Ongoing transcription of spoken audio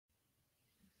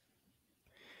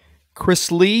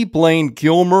Chris Lee, Blayne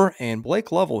Gilmer, and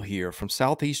Blake Lovell here from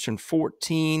Southeastern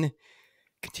 14.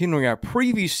 Continuing our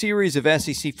preview series of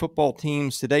SEC football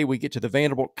teams, today we get to the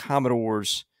Vanderbilt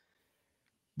Commodores.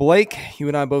 Blake, you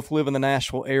and I both live in the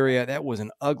Nashville area. That was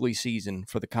an ugly season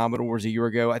for the Commodores a year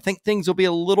ago. I think things will be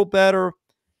a little better,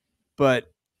 but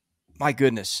my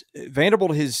goodness,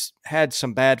 Vanderbilt has had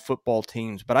some bad football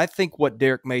teams, but I think what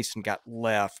Derek Mason got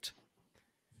left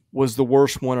was the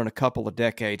worst one in a couple of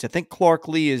decades. I think Clark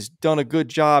Lee has done a good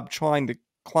job trying to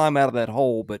climb out of that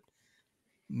hole, but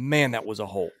man, that was a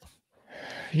hole.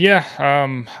 Yeah,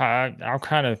 I'll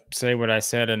kind of say what I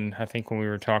said, and I think when we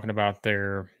were talking about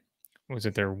their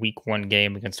week one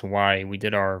game against Hawaii, we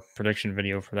did our prediction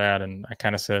video for that, and I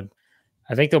kind of said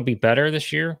I think they'll be better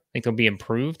this year. I think they'll be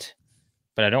improved,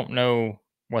 but I don't know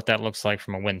what that looks like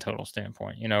from a win total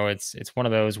standpoint. It's one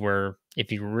of those where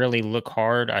if you really look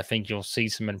hard, I think you'll see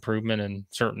some improvement in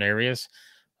certain areas,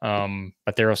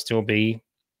 but there will still be,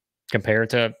 compared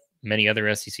to many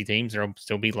other SEC teams, there will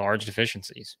still be large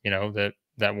deficiencies.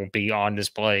 That will be on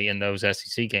display in those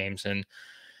SEC games, and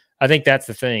I think that's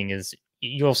the thing is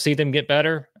you'll see them get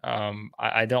better.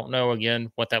 I don't know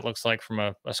again what that looks like from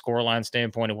a scoreline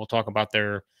standpoint, and we'll talk about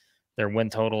their win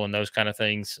total and those kind of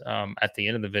things at the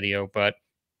end of the video. But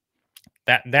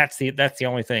that's the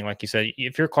only thing. Like you said,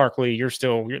 if you're Clark Lee,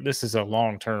 this is a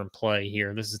long term play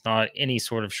here. This is not any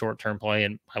sort of short term play,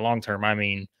 and by long term I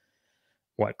mean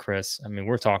what, Chris? I mean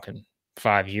we're talking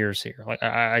 5 years here. Like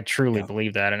I truly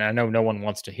believe that, and I know no one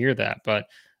wants to hear that, but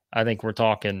I think we're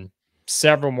talking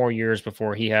several more years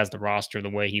before he has the roster the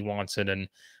way he wants it. And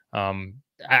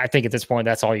I think at this point,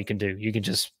 that's all you can do. You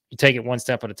take it one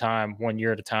step at a time, 1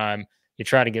 year at a time. You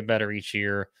try to get better each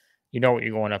year. You know what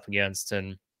you're going up against.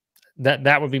 And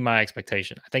that would be my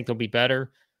expectation. I think they'll be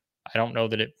better. I don't know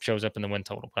that it shows up in the win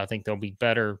total, but I think they'll be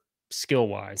better skill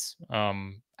wise.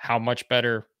 How much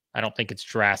better? I don't think it's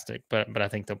drastic, but I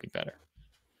think they'll be better.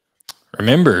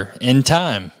 Remember, in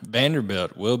time,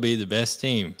 Vanderbilt will be the best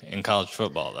team in college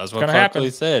football. That's what Clark Lee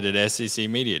said at SEC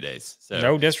Media Days. So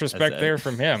no disrespect there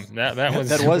from him. That was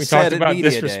that was we said talked about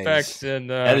disrespect, days. And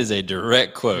that is a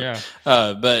direct quote. Yeah.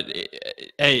 But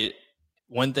hey,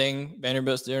 one thing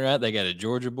Vanderbilt's doing right, they got a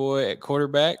Georgia boy at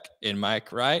quarterback in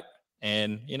Mike Wright,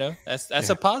 and that's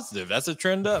a positive. That's a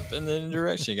trend up in the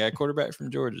direction. You got a quarterback from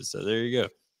Georgia, so there you go.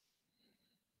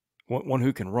 One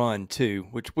who can run too,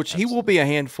 which he will be a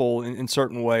handful in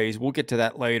certain ways. We'll get to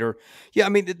that later. Yeah, I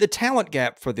mean the talent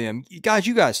gap for them, you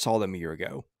guys saw them a year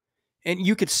ago, and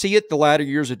you could see it the latter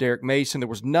years of Derek Mason. There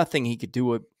was nothing he could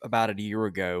do about it a year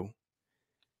ago.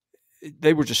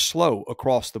 They were just slow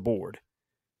across the board,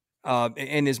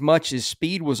 and as much as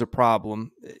speed was a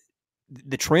problem,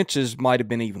 the trenches might have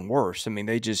been even worse. I mean,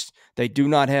 they do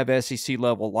not have SEC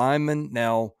level linemen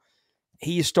now.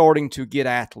 He is starting to get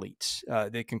athletes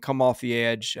that can come off the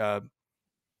edge.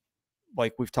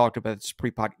 Like we've talked about this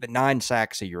the 9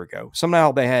 sacks a year ago.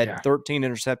 Somehow they had 13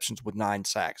 interceptions with 9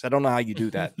 sacks. I don't know how you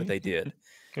do that, but they did.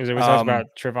 Because it was talked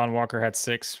about Trevon Walker had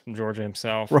 6 from Georgia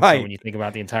himself. Right. So when you think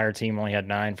about the entire team only had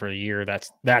 9 for a year, that's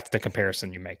the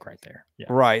comparison you make right there. Yeah.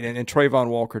 Right. And Trevon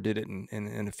Walker did it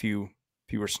in a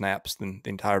fewer snaps than the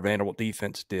entire Vanderbilt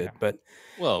defense did. Yeah. But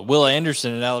Will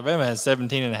Anderson in Alabama has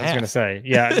 17 and a half. I was going to say,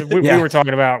 yeah, we were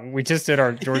talking about, we just did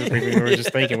our Georgia preview. We were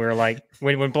just thinking, we were like,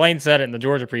 when Blayne said it in the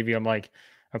Georgia preview, I'm like,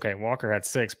 okay, Walker had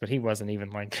 6, but he wasn't even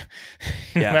like,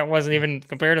 that wasn't even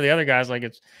compared to the other guys. Like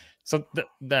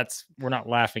we're not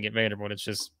laughing at Vanderbilt. It's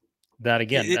just that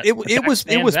again, it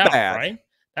was out, bad, right?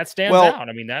 That stands out.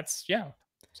 I mean,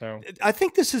 so I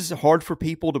think this is hard for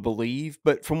people to believe,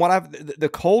 but from what the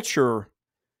culture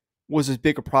was as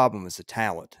big a problem as the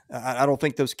talent. I don't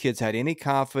think those kids had any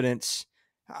confidence.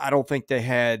 I don't think they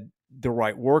had the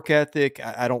right work ethic.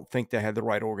 I don't think they had the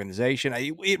right organization.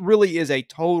 It really is a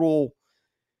total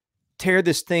tear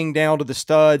this thing down to the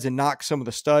studs and knock some of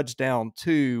the studs down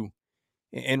too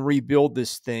and rebuild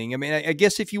this thing. I mean, I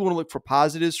guess if you want to look for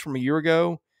positives from a year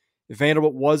ago,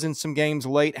 Vanderbilt was in some games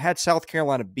late, had South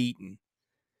Carolina beaten.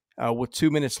 With 2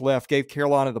 minutes left, gave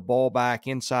Carolina the ball back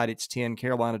inside its 10.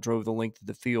 Carolina drove the length of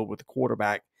the field with the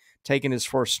quarterback taking his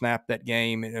first snap that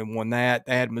game and won that.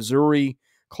 They had Missouri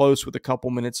close with a couple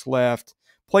minutes left.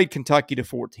 Played Kentucky to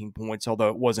 14 points, although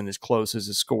it wasn't as close as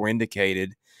the score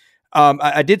indicated.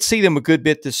 I did see them a good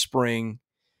bit this spring.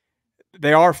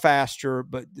 They are faster,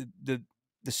 but the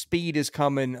speed is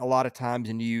coming a lot of times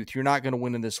in youth. You're not going to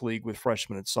win in this league with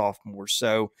freshmen and sophomores.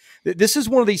 So this is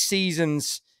one of these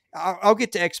seasons – I'll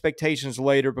get to expectations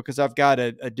later because I've got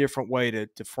a different way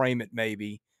to frame it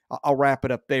maybe. I'll wrap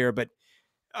it up there. But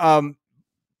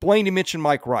Blayne, you mentioned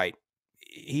Mike Wright.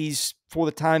 He's, for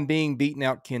the time being, beaten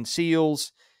out Ken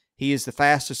Seals. He is the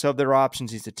fastest of their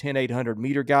options. He's a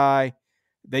 10-800-meter guy.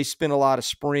 They spent a lot of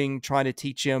spring trying to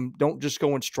teach him, don't just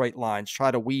go in straight lines,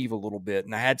 try to weave a little bit.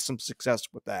 And I had some success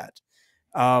with that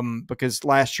because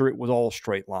last year it was all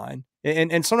straight line.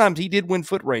 And sometimes he did win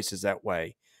foot races that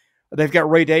way. They've got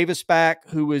Ray Davis back,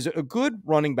 who is a good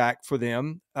running back for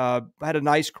them. Had a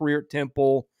nice career at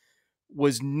Temple,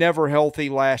 was never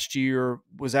healthy last year,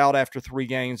 was out after 3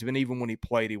 games, and even when he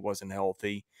played, he wasn't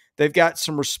healthy. They've got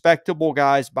some respectable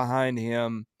guys behind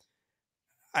him.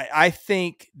 I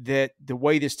think that the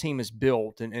way this team is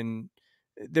built and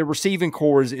the receiving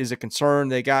core is a concern.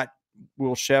 They got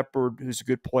Will Shepard, who's a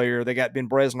good player. They got Ben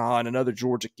Bresnahan, another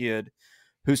Georgia kid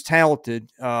who's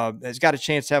talented, has got a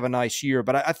chance to have a nice year.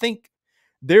 But I think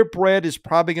their bread is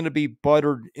probably going to be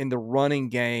buttered in the running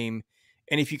game.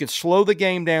 And if you can slow the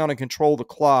game down and control the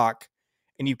clock,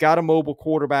 and you've got a mobile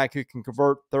quarterback who can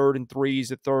convert 3rd and 3s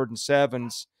to 3rd and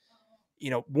 7s,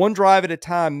 one drive at a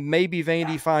time, maybe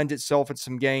Vandy finds itself in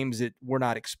some games that we're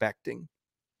not expecting.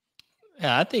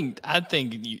 Yeah, I think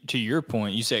to your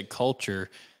point, you said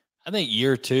culture. I think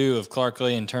year 2 of Clark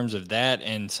Lee in terms of that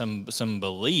and some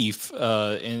belief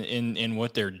in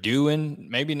what they're doing,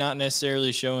 maybe not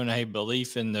necessarily showing a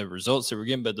belief in the results that we're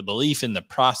getting, but the belief in the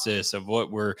process of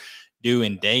what we're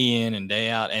doing day in and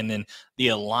day out, and then the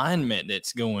alignment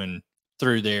that's going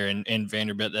through there in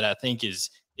Vanderbilt that I think is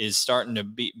starting to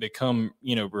become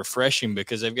refreshing,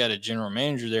 because they've got a general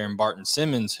manager there in Barton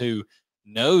Simmons who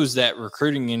knows that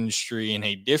recruiting industry in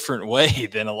a different way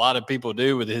than a lot of people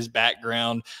do, with his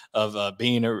background of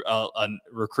being a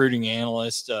recruiting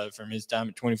analyst from his time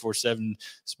at 24/7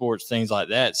 Sports, things like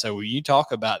that. So when you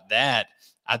talk about that,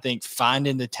 I think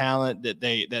finding the talent that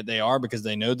they are, because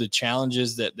they know the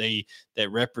challenges that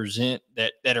represent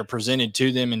that are presented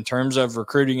to them in terms of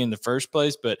recruiting in the first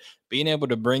place, but being able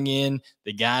to bring in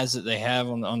the guys that they have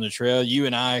on the trail. You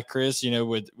and I, Chris,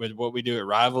 with what we do at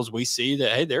Rivals, we see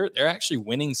that, hey, they're actually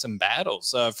winning some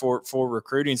battles for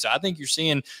recruiting. So I think you're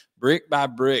seeing brick by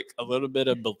brick a little bit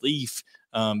of belief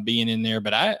being in there.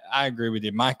 But I agree with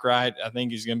you, Mike Wright. I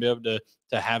think he's going to be able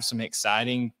to have some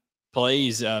exciting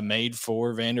plays made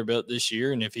for Vanderbilt this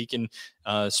year. And if he can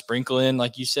sprinkle in,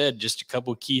 like you said, just a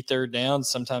couple key 3rd downs,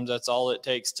 sometimes that's all it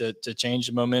takes to change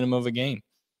the momentum of a game.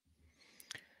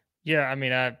 Yeah, I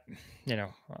mean, I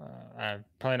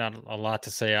probably not a lot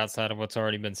to say outside of what's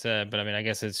already been said, but I mean, I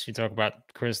guess as you talk about,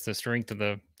 Chris, the strength of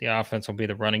the offense will be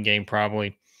the running game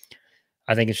probably.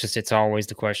 I think it's always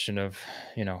the question of,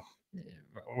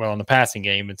 well, in the passing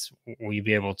game, it's will you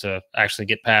be able to actually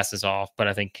get passes off? But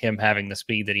I think him having the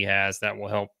speed that he has, that will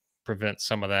help prevent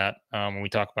some of that when we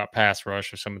talk about pass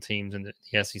rush or some of the teams in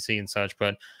the SEC and such.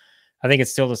 But I think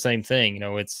it's still the same thing.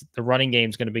 It's the running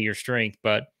game is going to be your strength,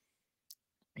 but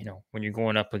when you're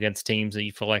going up against teams that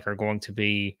you feel like are going to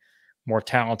be more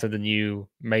talented than you,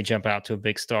 may jump out to a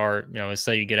big start. Let's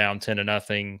say you get out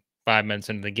 10-0, 5 minutes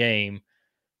into the game.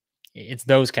 It's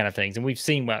those kind of things. And we've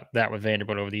seen that with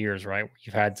Vanderbilt over the years, right?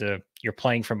 You're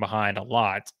playing from behind a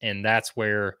lot. And that's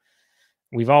where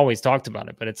we've always talked about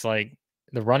it. But it's like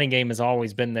the running game has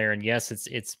always been there. And yes,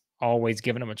 it's always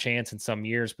given them a chance in some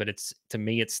years. But to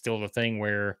me, it's still the thing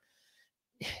where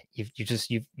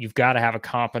you've got to have a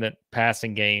competent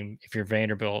passing game if you're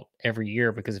Vanderbilt every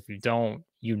year, because if you don't,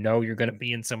 you're going to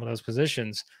be in some of those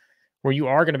positions where you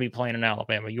are going to be playing in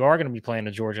Alabama, you are going to be playing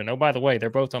in Georgia. And oh, by the way,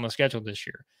 they're both on the schedule this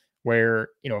year, where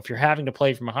if you're having to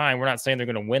play from behind, we're not saying they're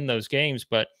going to win those games,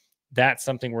 but that's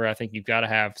something where I think you've got to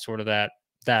have sort of that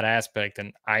aspect.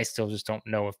 And I still just don't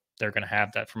know if they're going to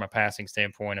have that from a passing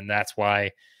standpoint. And that's why,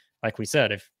 like we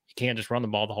said, if you can't just run the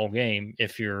ball the whole game,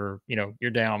 if you're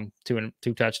down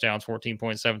two touchdowns, 14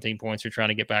 points, 17 points, you're trying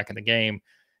to get back in the game.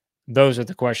 Those are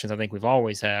the questions I think we've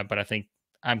always had, but I think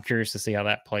I'm curious to see how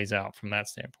that plays out from that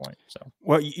standpoint. So,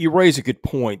 well, you raise a good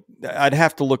point. I'd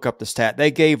have to look up the stat.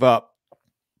 They gave up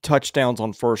touchdowns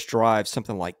on first drive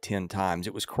something like 10 times.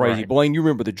 It was crazy. Right. Blayne, you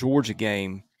remember the Georgia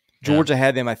game? Georgia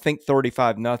had them, I think,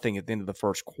 35-0 at the end of the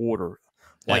first quarter.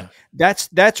 Like that's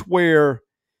where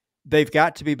they've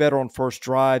got to be better on first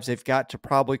drives. They've got to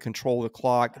probably control the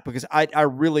clock, because I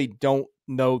really don't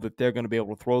know that they're going to be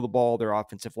able to throw the ball. Their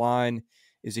offensive line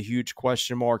is a huge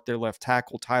question mark. Their left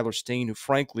tackle, Tyler Steen, who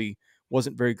frankly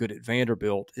wasn't very good at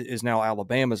Vanderbilt, is now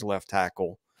Alabama's left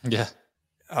tackle. Yeah.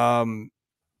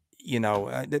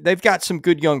 They've got some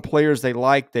good young players they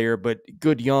like there, but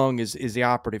good young is the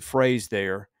operative phrase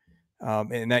there.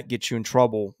 And that gets you in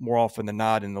trouble more often than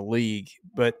not in the league.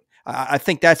 But I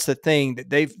think that's the thing, that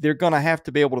they're going to have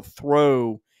to be able to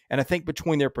throw. And I think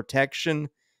between their protection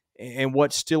and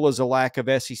what still is a lack of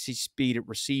SEC speed at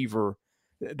receiver,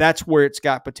 that's where it's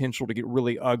got potential to get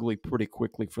really ugly pretty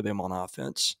quickly for them on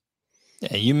offense.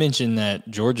 Yeah, you mentioned that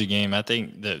Georgia game. I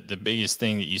think the biggest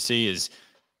thing that you see is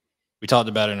we talked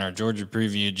about in our Georgia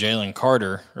preview, Jalen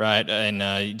Carter, right? And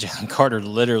Jalen Carter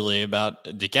literally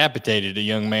about decapitated a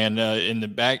young man in the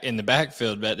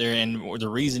backfield back there. And the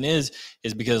reason is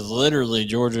because literally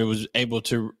Georgia was able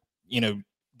to,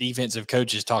 defensive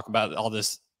coaches talk about all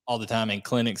this all the time in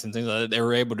clinics and things like that. They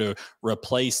were able to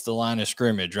replace the line of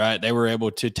scrimmage, right? They were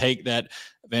able to take that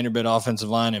Vanderbilt offensive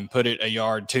line and put it a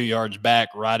yard, 2 yards back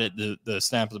right at the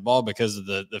snap of the ball because of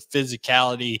the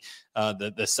physicality,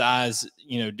 the size,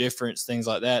 difference, things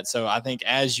like that. So I think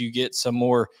as you get some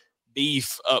more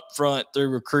beef up front through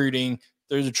recruiting,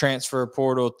 through the transfer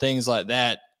portal, things like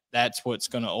that, that's what's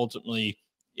going to ultimately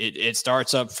it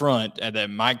starts up front. That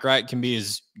Mike Wright can be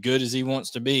as good as he wants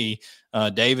to be.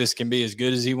 Davis can be as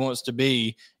good as he wants to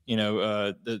be.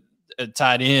 The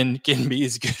tight end can be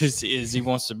as good as he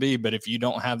wants to be. But if you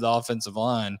don't have the offensive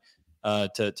line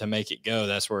to make it go,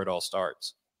 that's where it all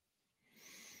starts.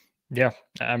 Yeah,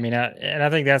 I mean, I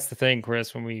think that's the thing,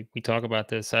 Chris. When we talk about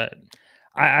this,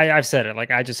 I've said it.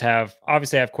 Like, I just have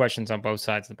obviously I have questions on both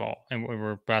sides of the ball, and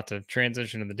we're about to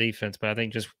transition to the defense. But I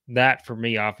think just that for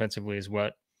me offensively is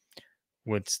what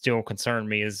would still concern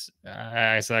me. Is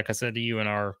like I said to you in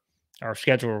our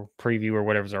schedule preview or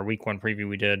whatever's our week 1 preview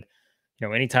we did.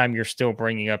 Anytime you're still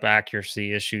bringing up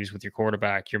accuracy issues with your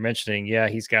quarterback, you're mentioning, yeah,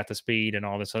 he's got the speed and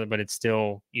all this other, but it's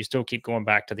still you still keep going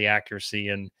back to the accuracy.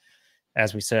 And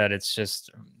as we said, it's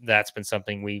just that's been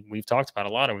something we've talked about a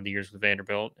lot over the years with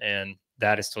Vanderbilt, and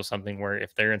that is still something where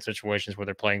if they're in situations where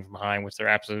they're playing from behind, which they're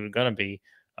absolutely going to be,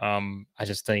 I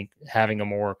just think having a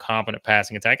more competent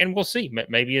passing attack, and we'll see,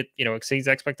 maybe it exceeds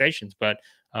expectations, but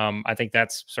I think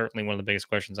that's certainly one of the biggest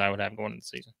questions I would have going into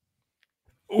the season.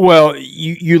 Well,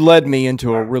 you led me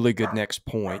into a really good next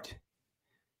point.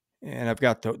 And I've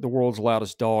got the world's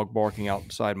loudest dog barking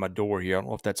outside my door here. I don't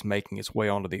know if that's making its way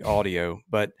onto the audio,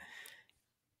 but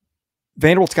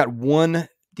Vanderbilt's got one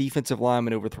defensive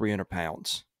lineman over 300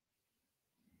 pounds.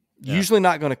 Yeah. Usually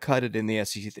not going to cut it in the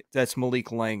SEC. That's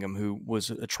Malik Langham, who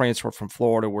was a transfer from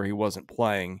Florida where he wasn't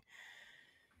playing.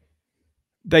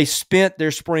 They spent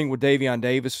their spring with Davion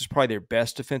Davis, who's probably their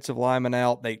best defensive lineman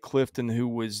out. Nate Clifton, who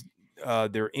was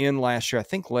their end last year, I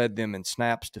think led them in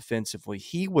snaps defensively.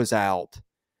 He was out.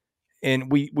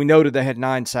 And we noted they had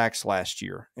 9 sacks last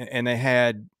year. And they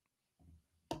had,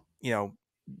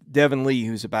 Devin Lee,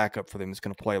 who's a backup for them, is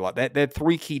going to play a lot. They had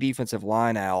 3 key defensive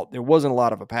line out. There wasn't a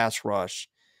lot of a pass rush.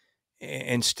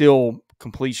 And still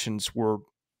completions were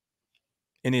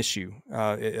an issue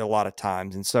a lot of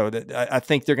times. And so I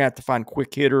think they're going to have to find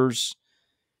quick hitters.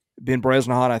 Ben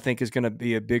Bresnahan, I think, is going to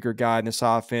be a bigger guy in this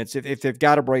offense. If they've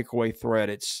got a breakaway threat,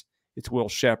 it's Will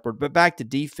Sheppard. But back to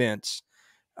defense,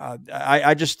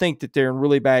 I just think that they're in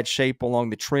really bad shape along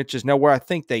the trenches. Now, where I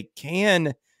think they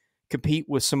can compete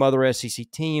with some other SEC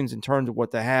teams in terms of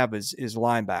what they have is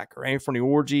linebacker. Anthony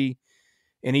Orji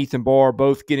and Ethan Barr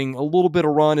both getting a little bit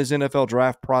of run as NFL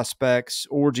draft prospects.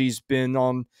 Orji's been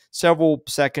on several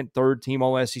second, third team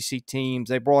All-SEC teams.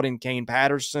 They brought in Kane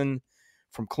Patterson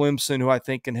from Clemson, who I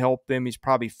think can help them. He's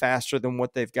probably faster than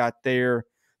what they've got there.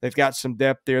 They've got some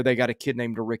depth there. They got a kid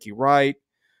named Ricky Wright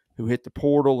who hit the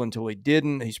portal until he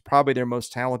didn't. He's probably their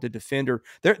most talented defender.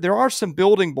 There are some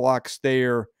building blocks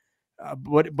there,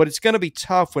 but it's going to be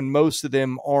tough when most of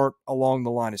them aren't along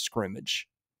the line of scrimmage.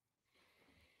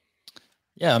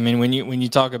 Yeah, I mean, when you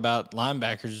talk about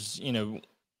linebackers,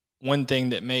 one thing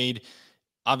that made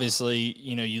obviously,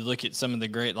 you look at some of the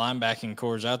great linebacking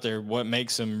cores out there. What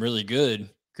makes them really good,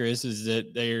 Chris, is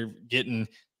that they're getting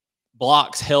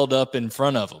blocks held up in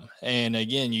front of them. And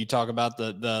again, you talk about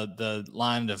the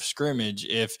line of scrimmage.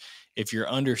 If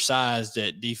you're undersized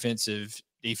at defensive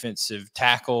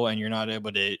tackle and you're not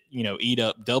able to eat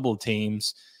up double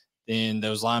teams, then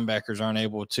those linebackers aren't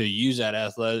able to use that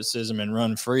athleticism and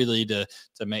run freely to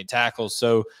make tackles.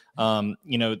 So,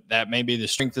 that may be the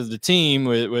strength of the team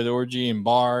with Orji and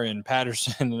Barr and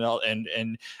Patterson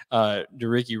and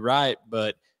DeRicky Wright,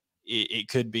 but it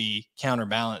could be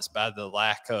counterbalanced by the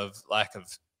lack of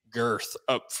girth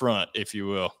up front, if you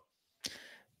will.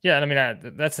 Yeah, and I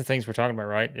mean that's the things we're talking about,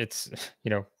 right? It's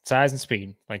size and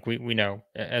speed. Like we know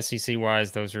SEC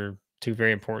wise, those are 2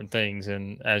 very important things.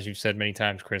 And as you've said many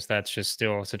times, Chris, that's just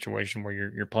still a situation where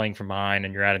you're playing from behind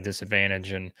and you're at a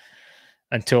disadvantage. And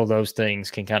until those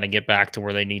things can kind of get back to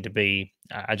where they need to be,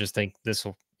 I just think this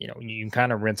will, you can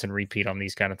kind of rinse and repeat on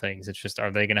these kind of things. It's just,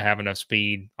 are they going to have enough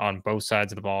speed on both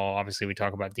sides of the ball? Obviously, we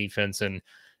talk about defense and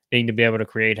needing to be able to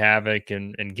create havoc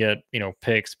and get,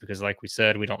 picks, because like we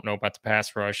said, we don't know about the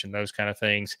pass rush and those kind of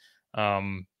things.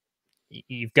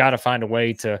 You've got to find a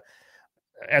way to,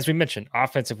 as we mentioned,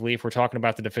 offensively, if we're talking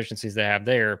about the deficiencies they have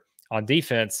there, on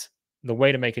defense, the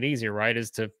way to make it easier, right, is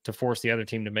to force the other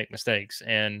team to make mistakes.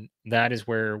 And that is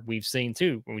where we've seen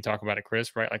too, when we talk about it,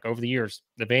 Chris, right? Like over the years,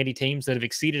 the Vandy teams that have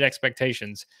exceeded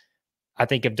expectations, I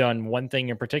think, have done one thing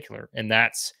in particular, and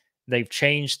that's they've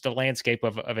changed the landscape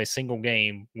of a single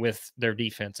game with their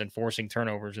defense and forcing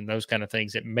turnovers and those kind of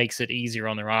things. It makes it easier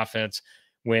on their offense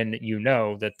when you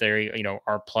know that they,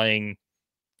 are playing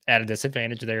at a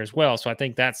disadvantage there as well. So I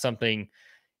think that's something,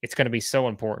 it's going to be so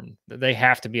important. They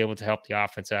have to be able to help the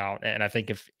offense out. And I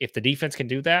think if the defense can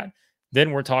do that,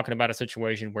 then we're talking about a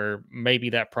situation where maybe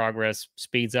that progress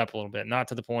speeds up a little bit, not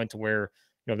to the point to where,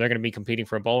 they're going to be competing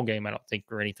for a bowl game, I don't think,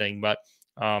 or anything. But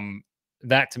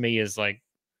that to me is like,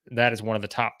 that is one of the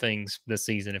top things this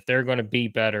season. If they're going to be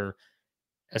better,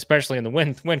 especially in the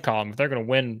win column, if they're going to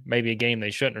win maybe a game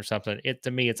they shouldn't or something,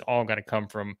 to me, it's all got to come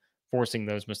from forcing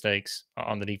those mistakes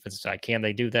on the defensive side. Can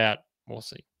they do that? We'll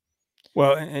see.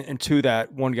 Well, and to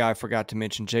that, one guy I forgot to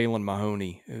mention, Jalen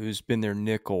Mahoney, who's been their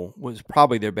nickel, was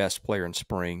probably their best player in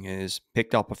spring and has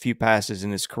picked up a few passes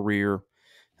in his career.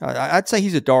 I'd say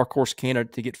he's a dark horse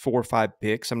candidate to get 4 or 5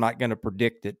 picks. I'm not going to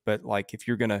predict it, but like if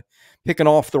you're going to pick an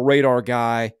off the radar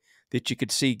guy that you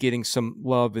could see getting some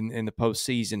love in the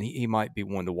postseason, he might be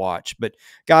one to watch. But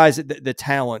guys, the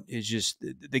talent is just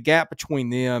the gap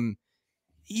between them,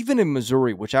 even in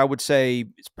Missouri, which I would say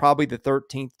is probably the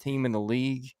 13th team in the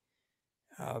league,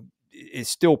 is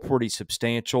still pretty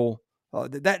substantial.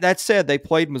 That said, they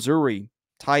played Missouri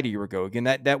tight a year ago. Again,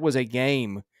 that was a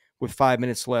game with 5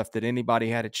 minutes left that anybody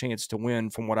had a chance to win,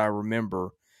 from what I remember.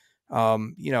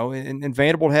 And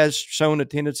Vanderbilt has shown a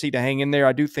tendency to hang in there.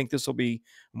 I do think this will be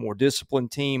a more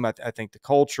disciplined team. I think the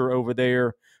culture over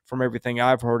there, from everything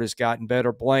I've heard, has gotten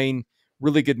better. Blayne,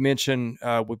 really good mention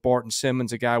with Barton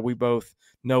Simmons, a guy we both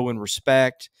know and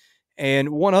respect. And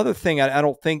one other thing, I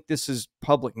don't think this is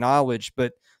public knowledge,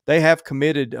 but they have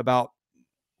committed about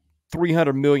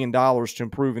 $300 million to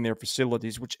improving their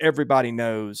facilities, which everybody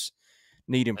knows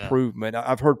need improvement. Yeah.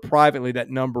 I've heard privately that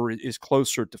number is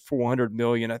closer to $400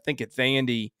 million. I think at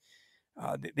Vandy,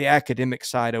 the academic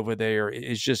side over there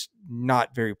is just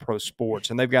not very pro sports,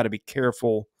 and they've got to be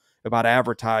careful about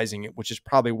advertising it, which is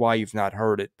probably why you've not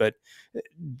heard it. But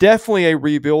definitely a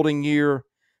rebuilding year.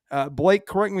 Blake,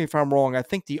 correct me if I'm wrong. I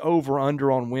think the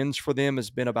over-under on wins for them has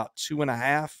been about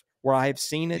 2.5, where I have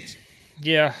seen it.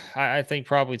 Yeah, I think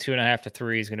probably 2.5 to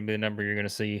 3 is going to be the number you're going to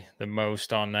see the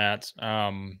most on that.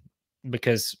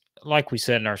 Because like we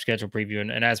said in our schedule preview,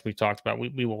 and as we've talked about,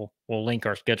 we'll link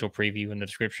our schedule preview in the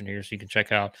description here, so you can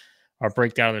check out our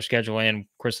breakdown of their schedule. And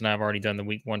Chris and I have already done the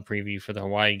week 1 preview for the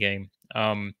Hawaii game.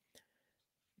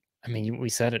 We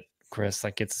said it, Chris,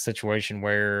 like it's a situation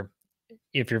where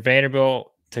if you're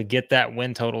Vanderbilt, to get that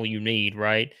win total you need,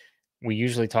 right? We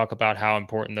usually talk about how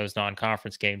important those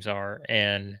non-conference games are,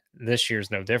 and this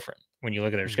year's no different. When you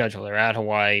look at their schedule, they're at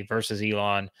Hawaii versus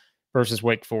Elon versus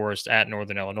Wake Forest at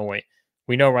Northern Illinois.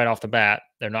 We know right off the bat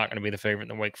they're not going to be the favorite in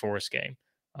the Wake Forest game.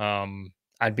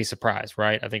 I'd be surprised,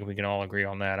 right? I think we can all agree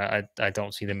on that. I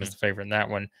don't see them as the favorite in that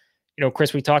one.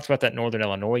 Chris, we talked about that Northern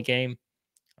Illinois game.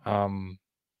 It's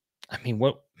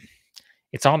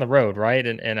on the road, right?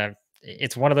 And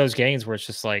it's one of those games where it's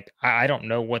just like, I don't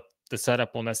know what the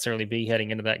setup will necessarily be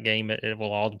heading into that game. It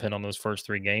will all depend on those first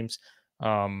 3 games.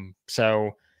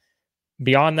 So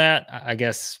beyond that, I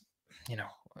guess,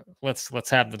 let's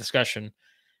have the discussion.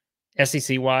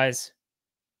 SEC wise,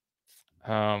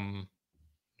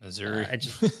 Missouri.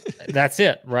 That's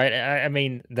it,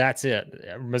 right? That's it.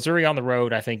 Missouri on the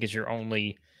road, I think, is your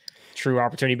only true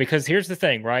opportunity, because here's the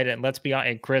thing, right? And let's be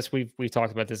honest, and Chris, we've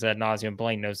talked about this ad nauseum.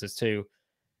 Blayne knows this too.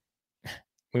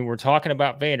 When we're talking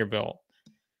about Vanderbilt,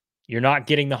 you're not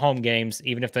getting the home games,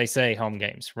 even if they say home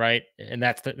games, right? And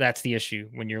that's the issue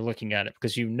when you're looking at it,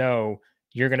 because you're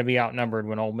going to be outnumbered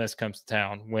when Ole Miss comes to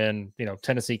town, when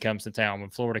Tennessee comes to town, when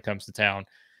Florida comes to town.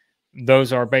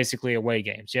 Those are basically away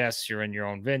games. Yes, you're in your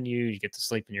own venue, you get to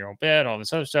sleep in your own bed, all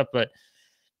this other stuff, but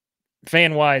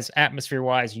fan-wise,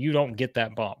 atmosphere-wise, you don't get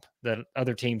that bump that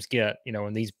other teams get,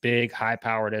 in these big,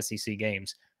 high-powered SEC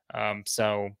games.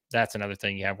 So that's another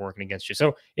thing you have working against you.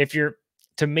 So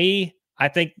to me, I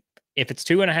think if it's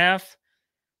 2.5,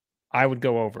 I would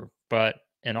go over. But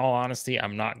in all honesty,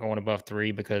 I'm not going above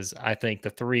 3, because I think the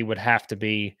 3 would have to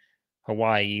be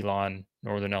Hawaii, Elon,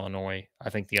 Northern Illinois. I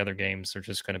think the other games are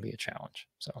just going to be a challenge.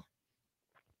 So,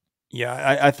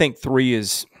 yeah, I think 3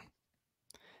 is.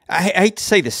 I hate to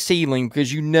say the ceiling,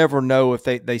 because you never know if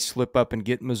they slip up and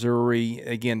get Missouri.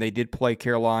 Again, they did play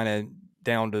Carolina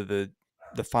down to the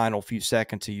final few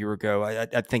seconds a year ago.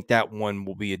 I think that one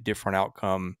will be a different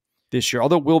outcome this year,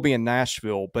 although it will be in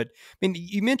Nashville. But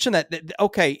you mentioned that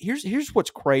okay, here's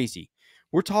what's crazy.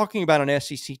 We're talking about an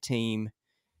SEC team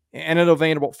And I know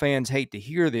Vanderbilt fans hate to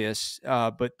hear this,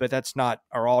 but that's not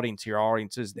our audience here. Our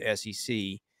audience is the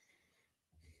SEC.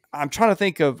 I'm trying to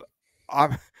think of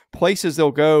places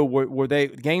they'll go where they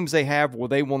games they have where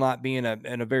they will not be in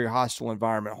a very hostile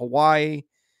environment. Hawaii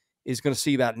is going to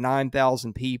see about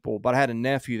 9,000 people, but I had a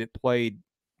nephew that played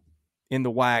in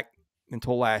the WAC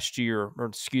until last year, or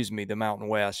excuse me, the Mountain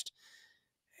West,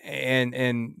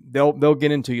 and they'll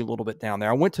get into you a little bit down there.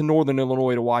 I went to Northern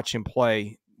Illinois to watch him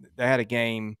play. They had a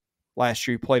game last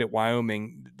year. He played at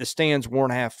Wyoming. The stands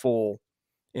weren't half full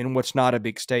in what's not a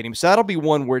big stadium, so that'll be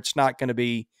one where it's not going to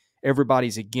be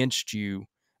everybody's against you.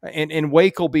 And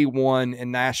Wake will be one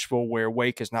in Nashville where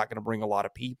Wake is not going to bring a lot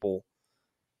of people.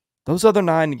 Those other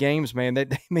 9 games, man, they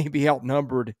may be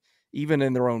outnumbered even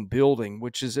in their own building,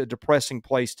 which is a depressing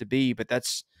place to be. But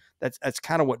that's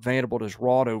kind of what Vanderbilt has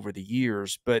wrought over the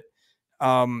years. But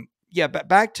yeah,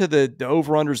 back to the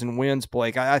over-unders and wins,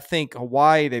 Blake. I think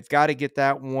Hawaii, they've got to get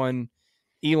that one.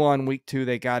 Elon week 2,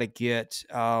 they got to get.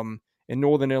 And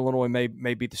Northern Illinois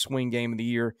may be the swing game of the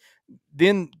year.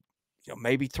 Then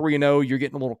maybe 3-0, you're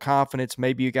getting a little confidence.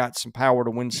 Maybe you got some power to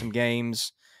win some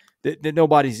games that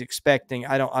nobody's expecting.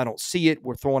 I don't see it.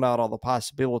 We're throwing out all the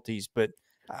possibilities, but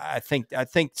I think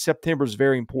September is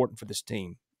very important for this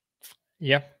team.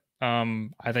 Yeah.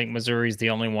 I think Missouri's the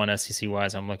only one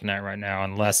SEC-wise I'm looking at right now,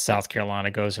 unless South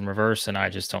Carolina goes in reverse, and I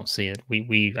just don't see it.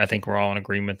 I think we're all in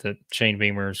agreement that Shane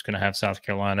Beamer is going to have South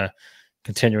Carolina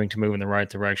continuing to move in the right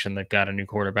direction. They've got a new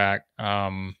quarterback.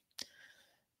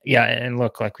 Yeah, and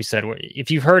look, like we said, if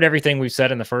you've heard everything we've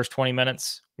said in the first 20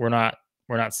 minutes, we're not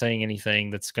saying anything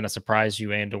that's going to surprise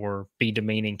you and or be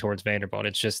demeaning towards Vanderbilt.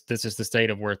 It's just this is the state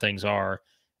of where things are.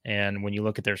 And when you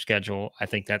look at their schedule, I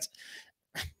think that's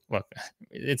look,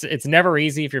 it's never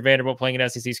easy if you're Vanderbilt playing an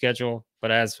SEC schedule, but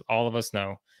as all of us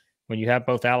know, when you have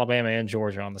both Alabama and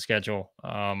Georgia on the schedule,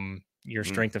 your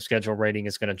strength of schedule rating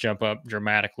is going to jump up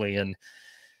dramatically. And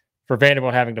for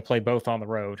Vanderbilt having to play both on the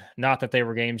road, not that they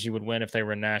were games you would win if they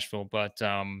were in Nashville, but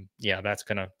yeah, that's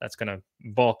gonna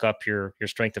bulk up your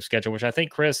strength of schedule, which I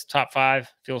think Chris top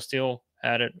 5, Phil Steele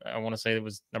had it. I want to say it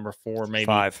was number 4, maybe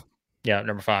 5. Yeah,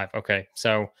 number 5. Okay,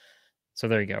 so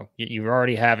there you go. You're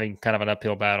already having kind of an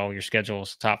uphill battle. Your schedule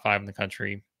is top 5 in the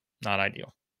country, not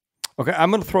ideal. Okay, I'm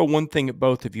going to throw one thing at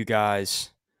both of you guys.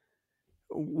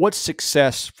 What's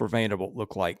success for Vanderbilt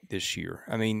look like this year?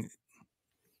 I mean,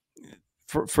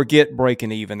 forget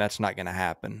breaking even. That's not going to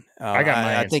happen. I got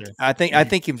my answer. I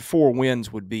think even 4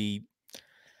 wins would be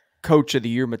coach of the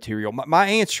year material. My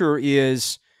answer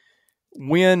is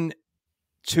win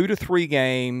 2 to 3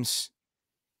 games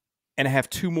and have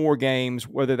 2 more games,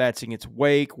 whether that's against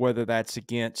Wake, whether that's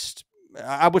against,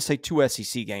 I would say 2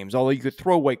 SEC games, although you could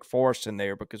throw Wake Forest in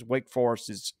there because Wake Forest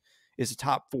is a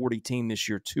top 40 team this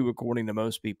year too, according to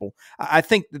most people. I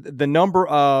think the number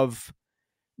of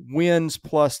wins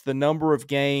plus the number of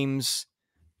games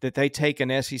that they take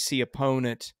an SEC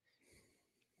opponent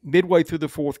midway through the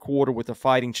 4th quarter with a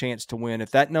fighting chance to win, if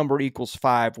that number equals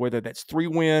 5, whether that's 3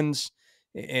 wins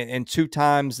and 2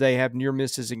 times they have near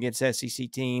misses against SEC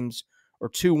teams or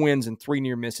 2 wins and 3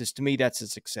 near misses, to me, that's a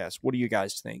success. What do you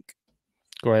guys think?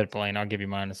 Go ahead, Blayne. I'll give you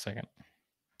mine in a second.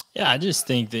 Yeah, I just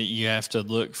think that you have to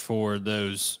look for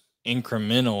those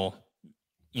incremental,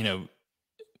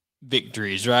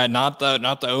 victories, right? Not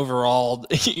the overall,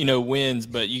 wins,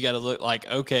 but you got to look like,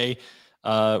 okay,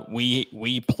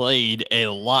 we played a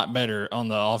lot better on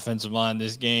the offensive line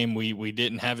this game. We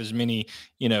didn't have as many,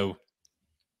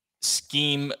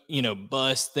 scheme,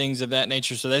 bust, things of that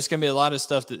nature. So that's going to be a lot of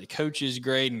stuff that the coaches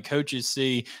grade and coaches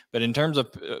see. But in terms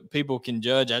of people can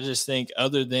judge, I just think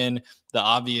other than the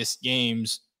obvious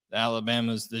games, the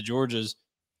Alabamas, the Georgias,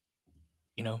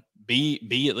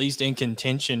 be at least in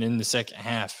contention in the second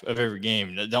half of every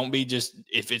game. Don't be just,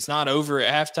 if it's not over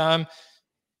at halftime,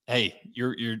 hey,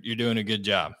 you're doing a good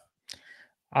job.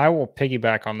 I will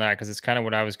piggyback on that because it's kind of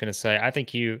what I was going to say. I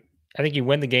think you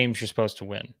win the games you're supposed to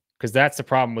win, because that's the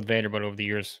problem with Vanderbilt over the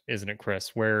years, isn't it,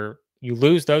 Chris? Where you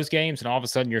lose those games and all of a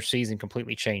sudden your season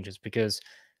completely changes because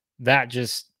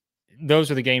those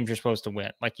are the games you're supposed to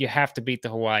win. Like you have to beat the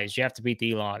Hawaiis, you have to beat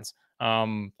the Elons.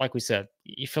 Like we said,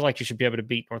 you feel like you should be able to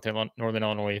beat Northern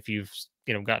Illinois if you've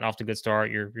gotten off to a good start.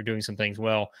 You're doing some things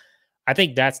well. I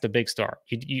think that's the big start.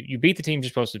 You beat the team you're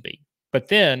supposed to beat, but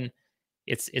then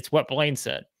it's what Blayne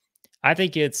said. I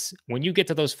think it's when you get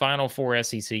to those final 4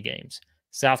 SEC games: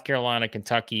 South Carolina,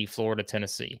 Kentucky, Florida,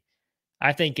 Tennessee.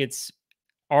 I think it's,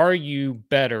 are you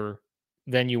better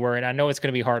than you were? And I know it's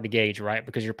going to be hard to gauge, right?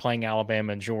 Because you're playing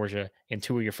Alabama and Georgia in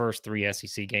 2 of your first 3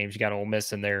 SEC games. You got Ole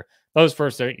Miss in there. Those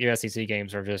first 3 SEC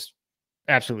games are just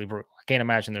absolutely brutal. I can't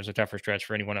imagine there's a tougher stretch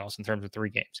for anyone else in terms of 3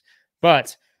 games.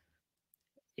 But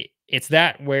it's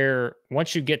that where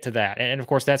once you get to that, and of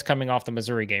course that's coming off the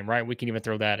Missouri game, right? We can even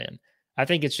throw that in. I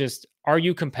think it's just, are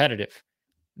you competitive?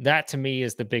 That to me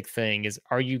is the big thing, is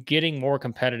are you getting more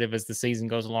competitive as the season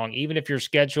goes along? Even if your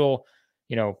schedule,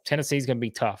 Tennessee's going to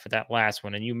be tough at that last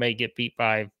one and you may get beat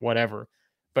by whatever,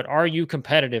 but are you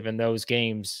competitive in those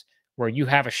games where you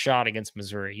have a shot against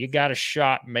Missouri? You got a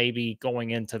shot maybe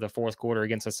going into the fourth quarter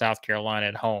against a South Carolina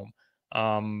at home.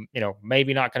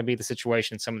 Maybe not going to be the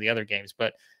situation in some of the other games,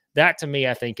 but that to me,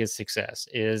 I think is success.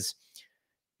 Is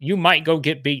you might go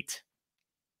get beat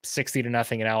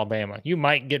 60-0 at Alabama. You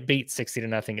might get beat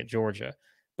 60-0 at Georgia.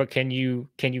 But can you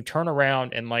turn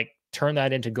around and like turn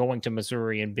that into going to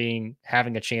Missouri and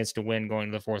having a chance to win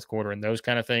going to the fourth quarter and those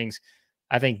kind of things?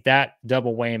 I think that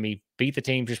double whammy, beat the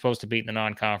teams you're supposed to beat in the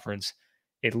non-conference,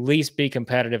 at least be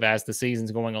competitive as the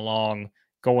season's going along,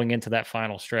 going into that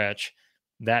final stretch.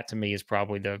 That to me is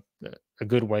probably a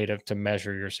good way to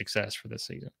measure your success for this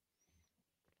season.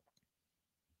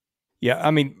 Yeah,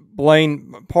 I mean,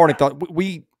 Blayne, parting thought.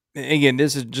 We again,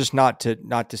 this is just not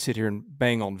to sit here and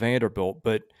bang on Vanderbilt,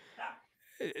 but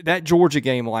that Georgia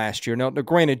game last year. Now,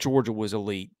 granted, Georgia was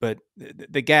elite, but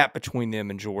the gap between them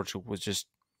and Georgia was just.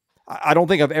 I don't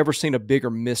think I've ever seen a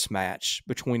bigger mismatch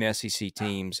between SEC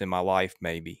teams in my life,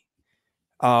 maybe.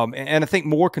 And I think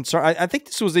more concern. I think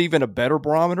this was even a better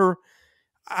barometer.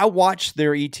 I watched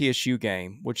their ETSU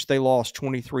game, which they lost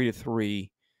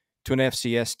 23-3 to an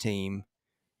FCS team,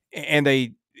 and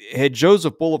they had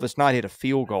Joseph Bulovas not hit a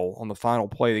field goal on the final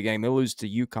play of the game. They lose to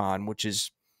UConn, which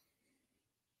is,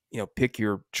 pick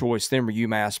your choice. Them or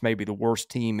UMass, maybe the worst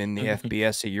team in the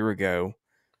FBS a year ago.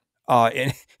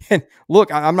 And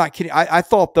look, I'm not kidding. I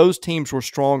thought those teams were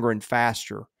stronger and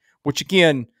faster, which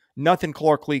again, nothing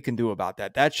Clark Lee can do about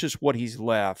that. That's just what he's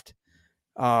left.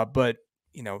 But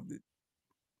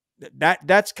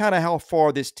that's kind of how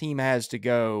far this team has to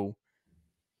go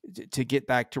to get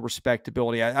back to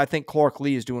respectability. I think Clark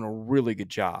Lee is doing a really good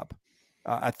job.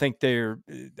 I thought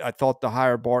the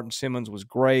hire Barton Simmons was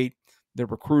great. Their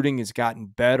recruiting has gotten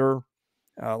better.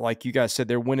 Like you guys said,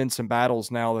 they're winning some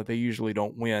battles now that they usually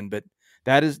don't win, but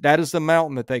that is the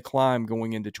mountain that they climb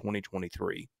going into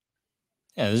 2023.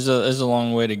 Yeah, there's a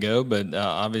long way to go, but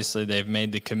obviously they've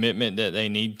made the commitment that they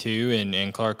need to,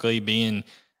 and Clark Lee being,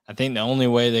 I think the only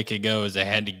way they could go is they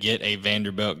had to get a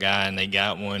Vanderbilt guy, and they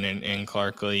got one in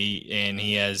Clark Lee, and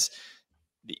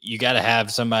you got to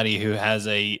have somebody who has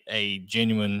a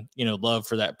genuine, love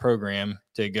for that program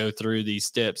to go through these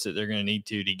steps that they're going to need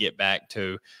to get back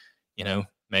to,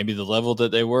 maybe the level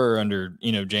that they were under,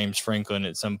 James Franklin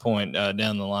at some point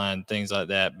down the line, things like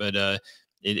that. But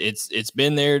it's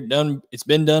been there, done. It's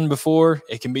been done before.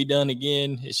 It can be done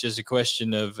again. It's just a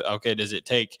question of, okay, does it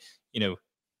take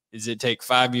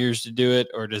 5 years to do it,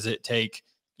 or does it take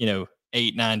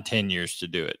 8, 9, 10 years to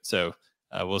do it? So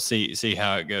we'll see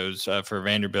how it goes for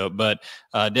Vanderbilt, but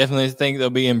definitely think there'll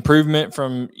be improvement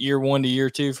from year 1 to year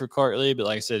 2 for Clark Lee. But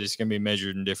like I said, it's going to be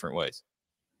measured in different ways.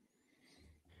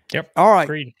 Yep. All right.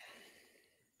 Agreed.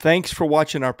 Thanks for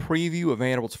watching our preview of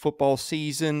Vanderbilt's football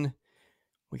season.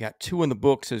 We got 2 in the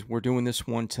books as we're doing this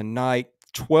one tonight.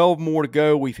 12 more to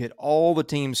go. We've hit all the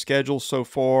team schedules so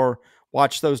far.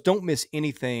 Watch those. Don't miss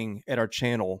anything at our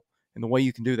channel. And the way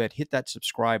you can do that, hit that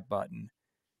subscribe button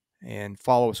and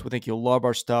follow us. We think you'll love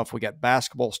our stuff. We got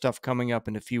basketball stuff coming up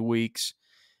in a few weeks.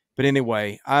 But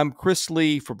anyway, I'm Chris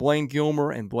Lee for Blayne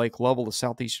Gilmer and Blake Lovell of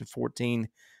Southeastern 14.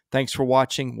 Thanks for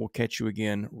watching. We'll catch you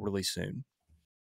again really soon.